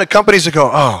 Back then, the companies would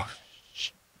go, oh,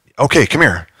 okay, come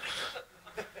here.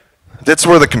 That's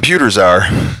where the computers are.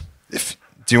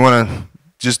 Do you want to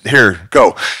just, here,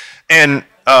 go. And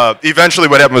eventually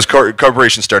what happened was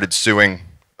corporations started suing.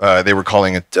 They were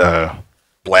calling it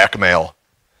blackmail.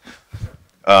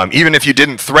 Even if you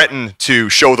didn't threaten to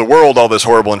show the world all this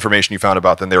horrible information you found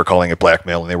about them, they were calling it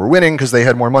blackmail, and they were winning because they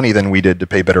had more money than we did to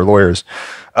pay better lawyers.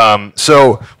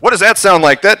 So what does that sound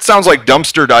like? That sounds like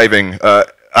dumpster diving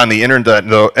on the internet,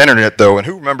 though. And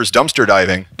who remembers dumpster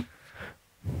diving?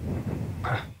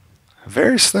 A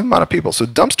very slim amount of people. So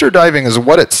dumpster diving is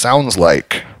what it sounds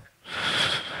like.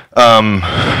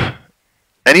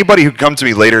 Anybody who comes to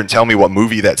me later and tell me what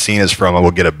movie that scene is from, I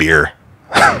will get a beer.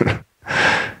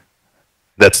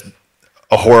 That's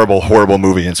a horrible, horrible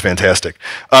movie, and it's fantastic.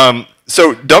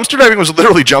 So dumpster diving was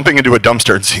literally jumping into a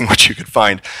dumpster and seeing what you could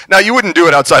find. Now, you wouldn't do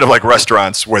it outside of like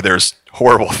restaurants where there's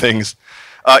horrible things.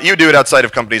 You would do it outside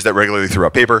of companies that regularly threw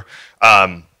out paper.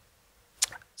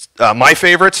 My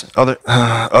favorites,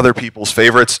 other people's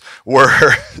favorites,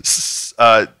 were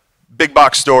big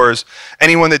box stores,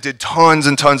 anyone that did tons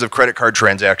and tons of credit card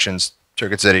transactions,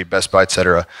 Circuit City, Best Buy,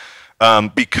 etc.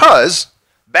 Because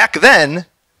back then,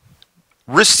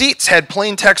 receipts had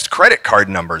plain text credit card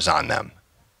numbers on them.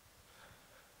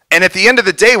 And at the end of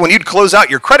the day, when you'd close out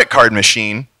your credit card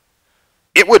machine,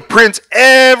 it would print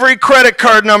every credit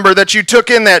card number that you took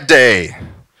in that day.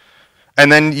 And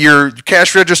then your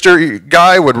cash register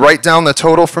guy would write down the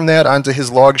total from that onto his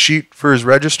log sheet for his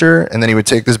register, and then he would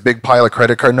take this big pile of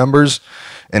credit card numbers,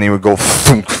 and he would go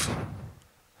thunk,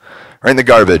 right in the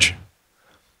garbage.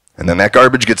 And then that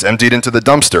garbage gets emptied into the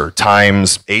dumpster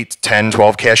times 8, 10,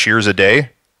 12 cashiers a day.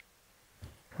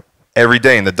 Every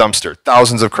day in the dumpster,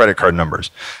 thousands of credit card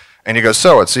numbers. And you go,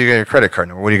 so you got your credit card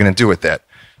number, what are you going to do with that?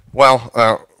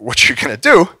 Well, what you're going to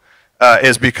do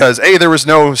is because, A, there was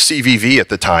no CVV at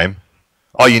the time.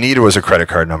 All you needed was a credit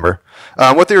card number.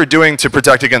 What they were doing to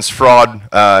protect against fraud,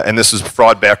 and this was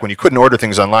fraud back when you couldn't order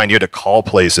things online, you had to call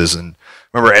places. And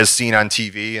remember, as seen on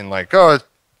TV, and like,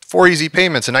 4 easy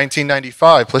payments in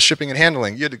 1995, plus shipping and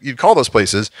handling. You'd call those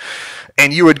places,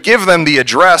 and you would give them the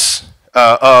address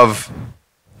of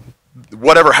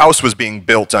whatever house was being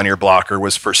built on your block or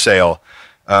was for sale,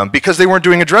 because they weren't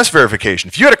doing address verification.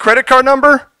 If you had a credit card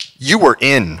number, you were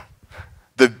in.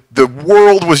 The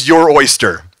world was your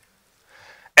oyster.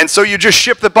 And so you just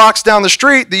ship the box down the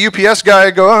street, the UPS guy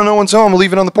would go, oh, no one's home,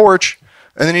 leave it on the porch.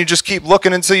 And then you just keep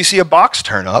looking until you see a box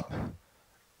turn up.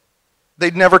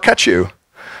 They'd never catch you.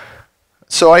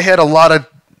 So I had a lot of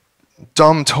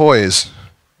dumb toys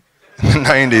in the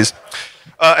 90s.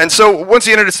 And so once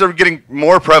the internet started getting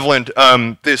more prevalent,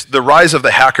 the rise of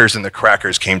the hackers and the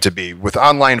crackers came to be, with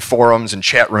online forums and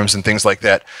chat rooms and things like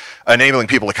that, enabling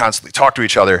people to constantly talk to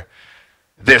each other.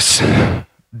 This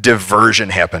diversion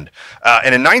happened.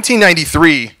 And in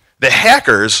 1993, the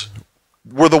hackers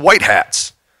were the white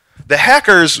hats. The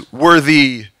hackers were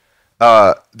the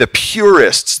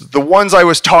purists, the ones I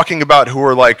was talking about who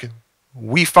were like,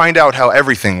 we find out how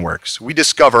everything works. We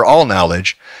discover all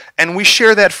knowledge, and we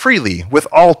share that freely with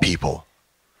all people.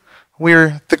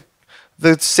 We're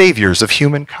the saviors of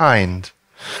humankind.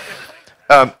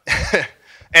 And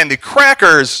the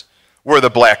crackers were the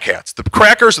black hats. The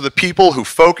crackers are the people who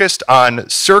focused on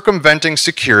circumventing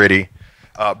security,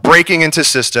 breaking into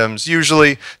systems,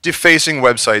 usually defacing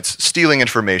websites, stealing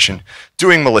information,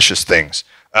 doing malicious things.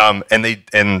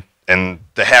 And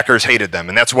the hackers hated them,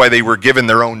 and that's why they were given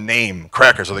their own name,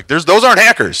 crackers. They're like, those aren't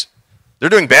hackers. They're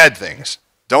doing bad things.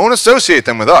 Don't associate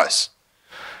them with us.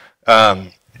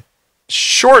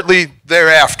 Shortly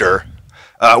thereafter,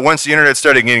 once the internet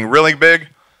started getting really big,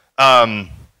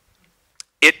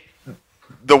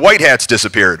 the white hats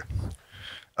disappeared.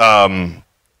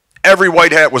 Every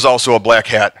white hat was also a black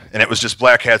hat, and it was just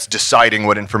black hats deciding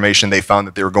what information they found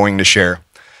that they were going to share.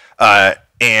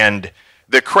 And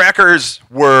the crackers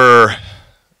were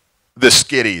the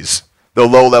skitties, the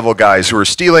low-level guys who were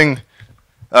stealing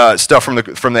stuff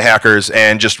from the hackers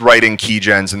and just writing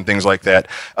keygens and things like that.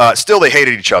 Still, they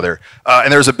hated each other.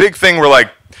 And there was a big thing where, like,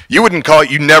 you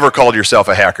never called yourself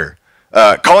a hacker.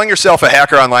 Calling yourself a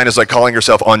hacker online is like calling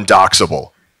yourself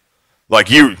undoxable. Like,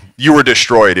 you were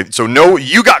destroyed. So no,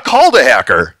 you got called a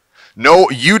hacker, No,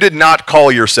 you did not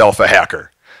call yourself a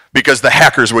hacker because the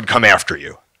hackers would come after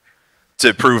you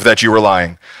to prove that you were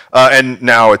lying. And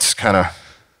now it's kind of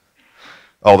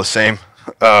all the same.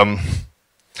 Running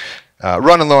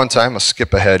low on time, I'll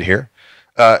skip ahead here.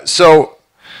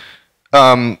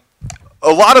 A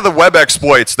lot of the web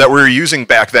exploits that we were using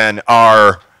back then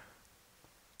are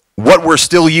what we're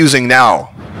still using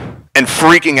now and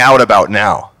freaking out about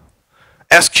now.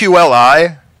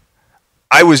 SQLi,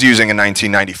 I was using in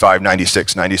 1995,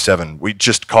 96, 97. We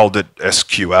just called it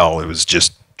SQL. It was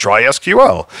just try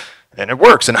SQL, and it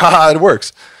works, and haha, it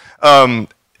works. Hacking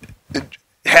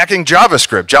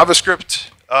JavaScript.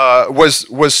 JavaScript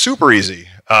was super easy.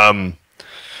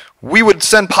 We would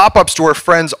send pop-ups to our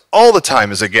friends all the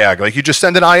time as a gag. Like you just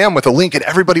send an IM with a link and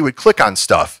everybody would click on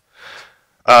stuff.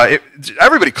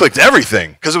 Everybody clicked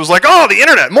everything because it was like, oh, the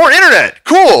internet, more internet,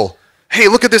 cool. Hey,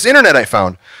 look at this internet I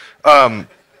found.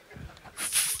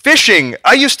 Phishing,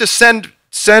 I used to send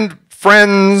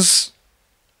friends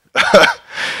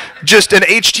just an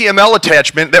HTML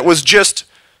attachment that was just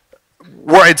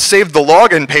where I'd saved the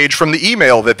login page from the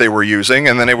email that they were using,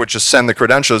 and then they would just send the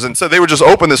credentials. And so they would just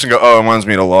open this and go, oh, it wants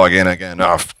me to log in again.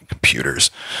 Oh, computers.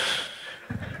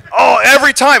 Oh,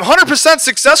 every time, 100%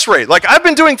 success rate. Like, I've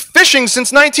been doing phishing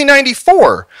since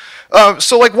 1994.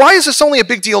 So, like, why is this only a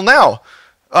big deal now?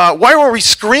 Why were we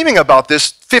screaming about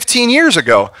this 15 years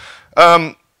ago?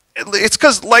 It's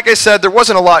because, like I said, there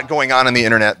wasn't a lot going on the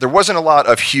internet. There wasn't a lot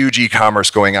of huge e-commerce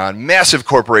going on. Massive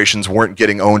corporations weren't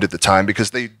getting owned at the time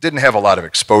because they didn't have a lot of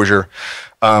exposure.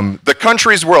 The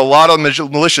countries where a lot of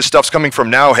malicious stuff's coming from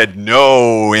now had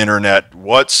no internet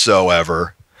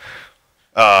whatsoever.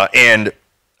 So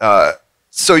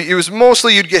it was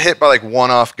mostly you'd get hit by like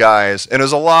one-off guys, and it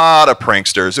was a lot of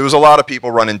pranksters. It was a lot of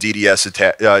people running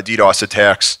DDoS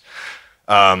attacks.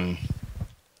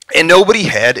 And nobody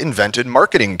had invented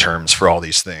marketing terms for all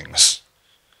these things,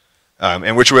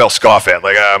 and which we all scoff at,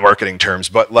 like marketing terms.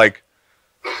 But like,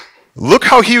 look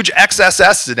how huge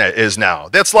XSS is now.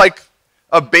 That's like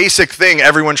a basic thing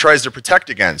everyone tries to protect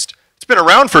against. It's been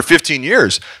around for 15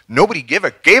 years. Nobody gave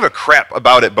a crap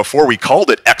about it before we called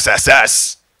it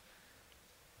XSS.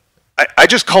 I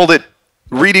just called it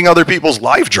reading other people's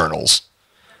live journals.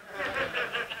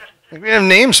 We didn't have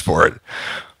names for it.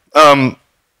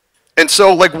 And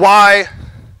so, like, why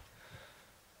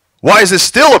is this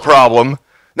still a problem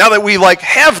now that we, like,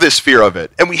 have this fear of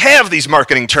it, and we have these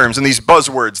marketing terms and these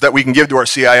buzzwords that we can give to our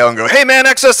CIO and go, hey, man,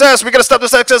 XSS, we got to stop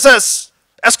this XSS,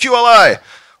 SQLi.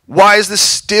 Why is this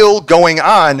still going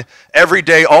on every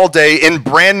day, all day, in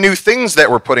brand new things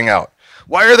that we're putting out?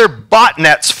 Why are there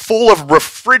botnets full of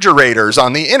refrigerators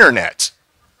on the internet?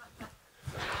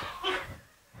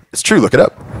 It's true, look it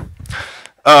up.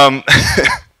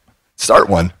 Start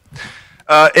one.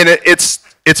 And it's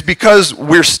because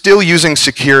we're still using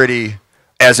security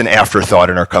as an afterthought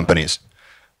in our companies.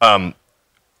 Our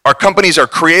companies are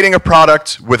creating a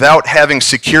product without having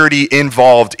security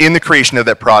involved in the creation of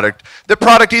that product. The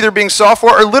product either being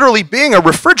software or literally being a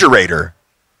refrigerator.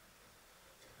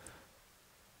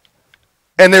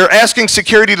 And they're asking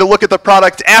security to look at the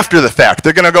product after the fact.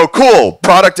 They're going to go, cool,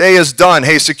 product A is done.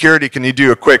 Hey, security, can you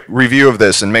do a quick review of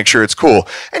this and make sure it's cool?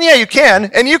 And yeah, you can.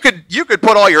 And you could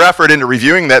put all your effort into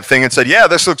reviewing that thing and said, yeah,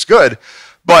 this looks good.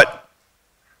 But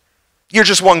you're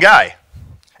just one guy.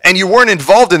 And you weren't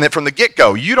involved in it from the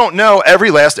get-go. You don't know every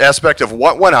last aspect of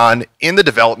what went on in the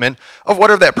development of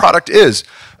whatever that product is.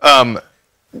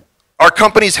 Our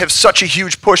companies have such a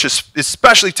huge push,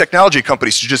 especially technology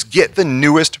companies, to just get the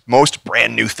newest, most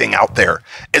brand new thing out there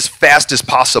as fast as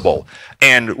possible.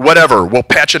 And whatever, we'll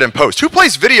patch it in post. Who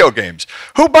plays video games?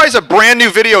 Who buys a brand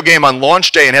new video game on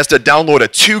launch day and has to download a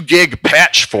 2 gig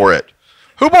patch for it?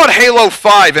 Who bought Halo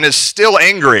 5 and is still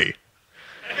angry?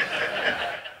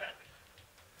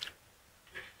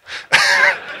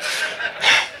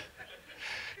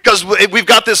 Because we've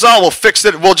got this all,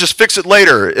 we'll just fix it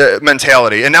later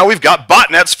mentality. And now we've got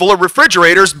botnets full of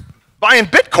refrigerators buying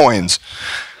bitcoins.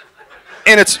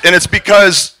 And it's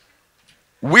because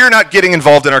we're not getting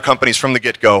involved in our companies from the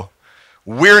get-go.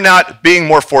 We're not being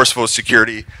more forceful with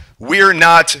security. We're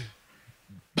not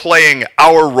playing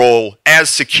our role as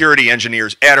security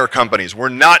engineers at our companies. We're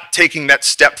not taking that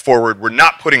step forward. We're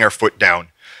not putting our foot down.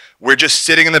 We're just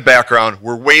sitting in the background.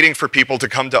 We're waiting for people to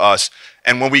come to us.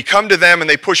 And when we come to them and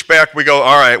they push back, we go,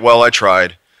 all right, well, I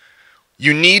tried.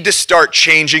 You need to start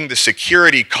changing the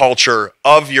security culture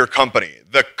of your company.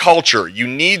 the culture. You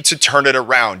need to turn it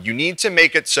around. You need to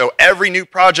make it so every new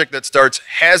project that starts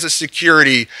has a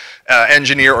security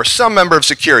engineer or some member of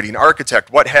security, an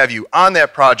architect, what have you, on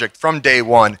that project from day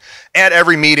one, at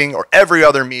every meeting or every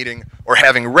other meeting, or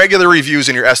having regular reviews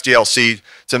in your SDLC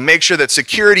to make sure that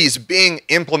security is being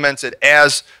implemented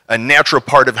as a natural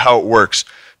part of how it works.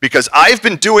 Because I've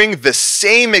been doing the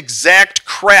same exact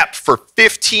crap for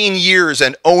 15 years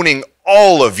and owning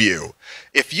all of you.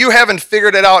 If you haven't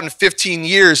figured it out in 15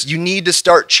 years, you need to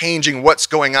start changing what's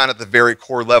going on at the very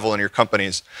core level in your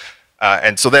companies.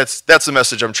 And so that's the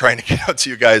message I'm trying to get out to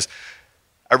you guys.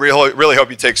 I really hope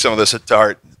you take some of this to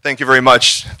heart. Thank you very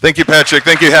much. Thank you, Patrick.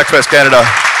 Thank you, Hackfest Canada.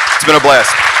 It's been a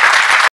blast.